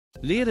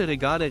Leere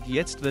Regale.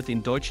 Jetzt wird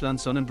in Deutschland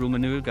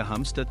Sonnenblumenöl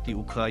gehamstert. Die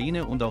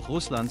Ukraine und auch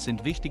Russland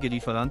sind wichtige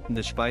Lieferanten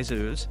des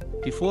Speiseöls.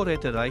 Die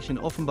Vorräte reichen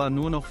offenbar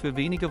nur noch für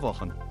wenige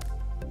Wochen.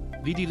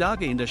 Wie die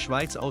Lage in der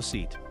Schweiz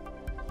aussieht.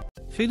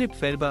 Philipp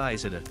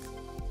Felber-Eisele.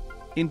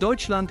 In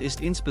Deutschland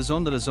ist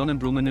insbesondere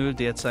Sonnenblumenöl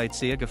derzeit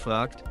sehr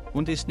gefragt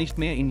und ist nicht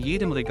mehr in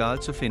jedem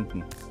Regal zu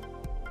finden.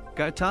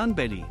 Gaëtan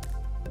Bally.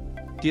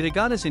 Die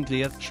Regale sind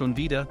leer, schon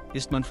wieder,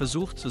 ist man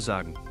versucht zu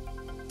sagen.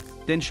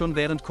 Denn schon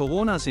während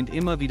Corona sind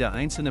immer wieder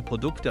einzelne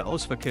Produkte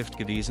ausverkauft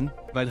gewesen,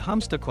 weil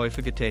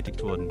Hamsterkäufe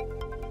getätigt wurden.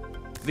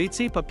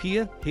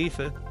 WC-Papier,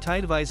 Hefe,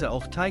 teilweise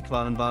auch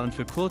Teigwaren waren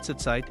für kurze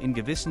Zeit in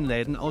gewissen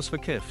Läden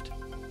ausverkauft.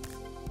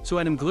 Zu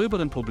einem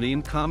gröberen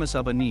Problem kam es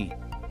aber nie.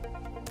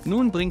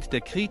 Nun bringt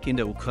der Krieg in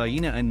der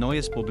Ukraine ein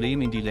neues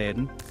Problem in die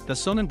Läden.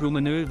 Das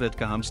Sonnenblumenöl wird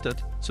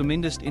gehamstert,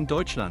 zumindest in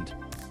Deutschland.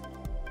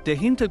 Der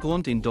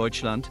Hintergrund: in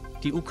Deutschland,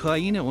 die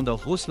Ukraine und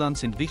auch Russland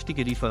sind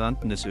wichtige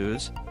Lieferanten des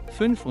Öls.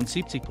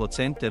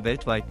 75% der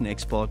weltweiten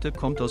Exporte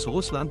kommt aus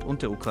Russland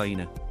und der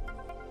Ukraine.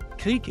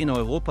 Krieg in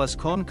Europas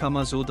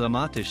Kornkammer. So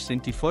dramatisch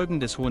sind die Folgen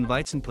des hohen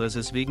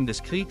Weizenpreises wegen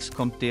des Kriegs,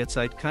 kommt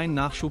derzeit kein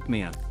Nachschub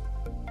mehr.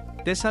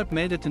 Deshalb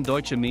meldeten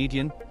deutsche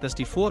Medien, dass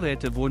die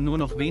Vorräte wohl nur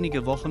noch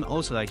wenige Wochen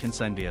ausreichend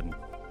sein werden.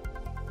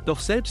 Doch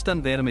selbst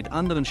dann wäre mit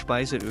anderen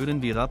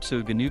Speiseölen wie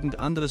Rapsöl genügend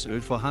anderes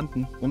Öl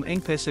vorhanden, um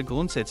Engpässe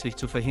grundsätzlich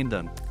zu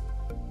verhindern.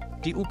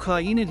 Die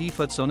Ukraine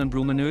liefert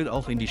Sonnenblumenöl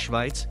auch in die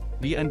Schweiz,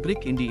 wie ein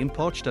Blick in die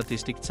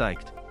Importstatistik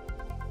zeigt.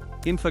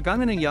 Im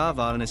vergangenen Jahr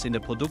waren es in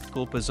der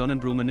Produktgruppe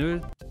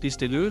Sonnenblumenöl,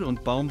 Distillöl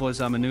und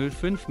Baumwollsamenöl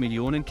 5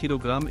 Millionen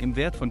Kilogramm im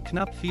Wert von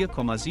knapp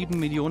 4,7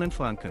 Millionen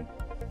Franken.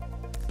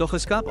 Doch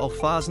es gab auch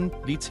Phasen,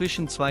 wie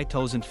zwischen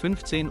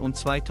 2015 und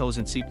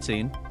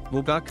 2017,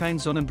 wo gar kein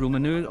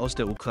Sonnenblumenöl aus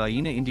der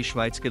Ukraine in die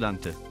Schweiz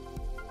gelangte.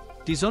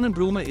 Die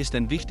Sonnenblume ist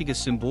ein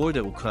wichtiges Symbol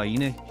der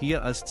Ukraine,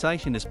 hier als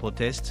Zeichen des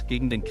Protests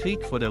gegen den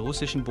Krieg vor der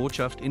russischen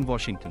Botschaft in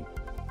Washington.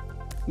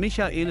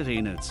 Michael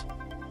Reynolds.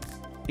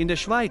 In der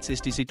Schweiz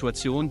ist die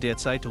Situation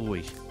derzeit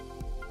ruhig.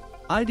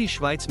 Aldi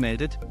Schweiz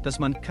meldet, dass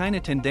man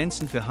keine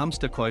Tendenzen für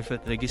Hamsterkäufe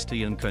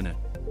registrieren könne.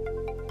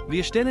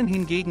 Wir stellen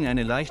hingegen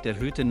eine leicht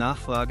erhöhte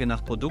Nachfrage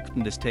nach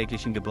Produkten des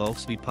täglichen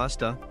Gebrauchs wie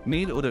Pasta,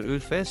 Mehl oder Öl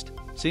fest,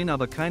 sehen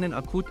aber keinen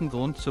akuten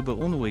Grund zur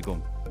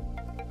Beunruhigung.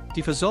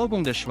 Die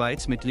Versorgung der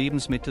Schweiz mit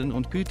Lebensmitteln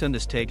und Gütern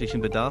des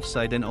täglichen Bedarfs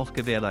sei denn auch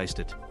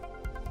gewährleistet.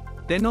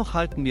 Dennoch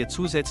halten wir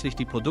zusätzlich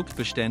die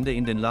Produktbestände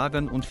in den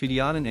Lagern und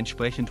Filialen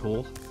entsprechend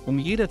hoch, um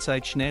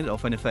jederzeit schnell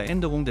auf eine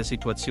Veränderung der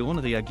Situation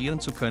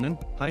reagieren zu können,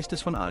 heißt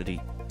es von Aldi.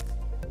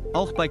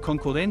 Auch bei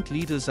Konkurrent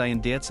Lidl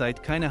seien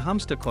derzeit keine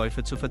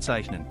Hamsterkäufe zu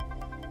verzeichnen.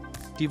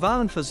 Die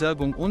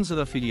Warenversorgung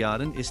unserer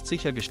Filialen ist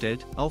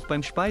sichergestellt, auch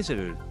beim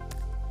Speiseöl.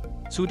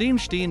 Zudem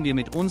stehen wir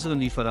mit unseren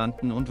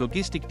Lieferanten und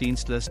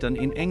Logistikdienstleistern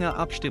in enger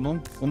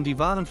Abstimmung, um die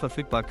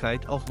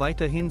Warenverfügbarkeit auch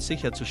weiterhin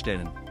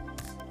sicherzustellen.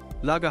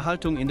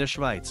 Lagerhaltung in der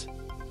Schweiz.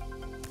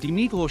 Die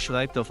Migros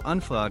schreibt auf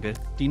Anfrage,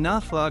 die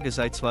Nachfrage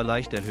sei zwar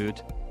leicht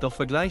erhöht, doch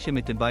Vergleiche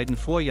mit den beiden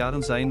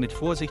Vorjahren seien mit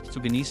Vorsicht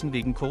zu genießen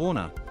wegen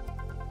Corona.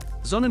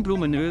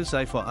 Sonnenblumenöl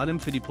sei vor allem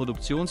für die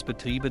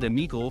Produktionsbetriebe der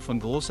Migros von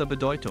großer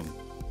Bedeutung.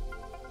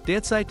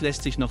 Derzeit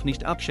lässt sich noch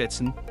nicht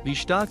abschätzen, wie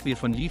stark wir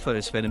von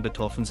Lieferausfällen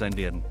betroffen sein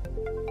werden.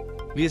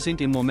 Wir sind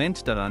im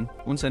Moment daran,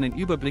 uns einen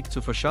Überblick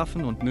zu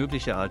verschaffen und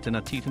mögliche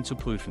Alternativen zu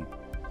prüfen.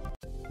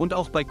 Und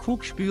auch bei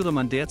Cook spüre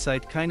man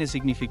derzeit keine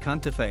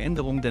signifikante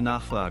Veränderung der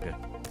Nachfrage.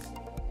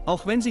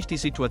 Auch wenn sich die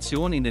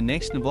Situation in den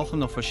nächsten Wochen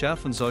noch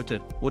verschärfen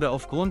sollte oder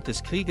aufgrund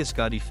des Krieges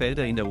gar die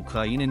Felder in der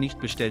Ukraine nicht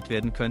bestellt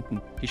werden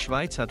könnten, die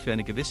Schweiz hat für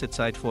eine gewisse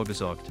Zeit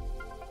vorgesorgt.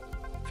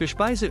 Für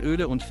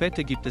Speiseöle und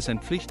Fette gibt es ein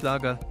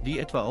Pflichtlager, wie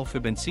etwa auch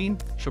für Benzin,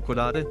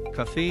 Schokolade,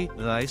 Kaffee,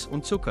 Reis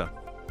und Zucker.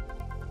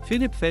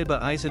 Philipp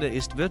Felber-Eisele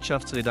ist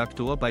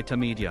Wirtschaftsredaktor bei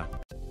Tamedia.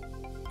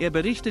 Er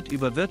berichtet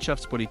über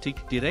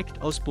Wirtschaftspolitik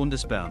direkt aus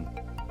Bundesbern.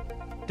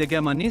 Der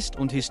Germanist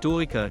und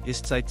Historiker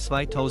ist seit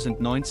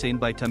 2019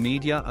 bei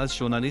Tamedia als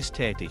Journalist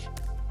tätig.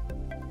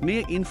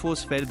 Mehr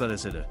Infos: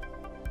 Felber-Eisele.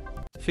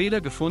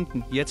 Fehler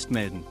gefunden, jetzt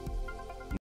melden.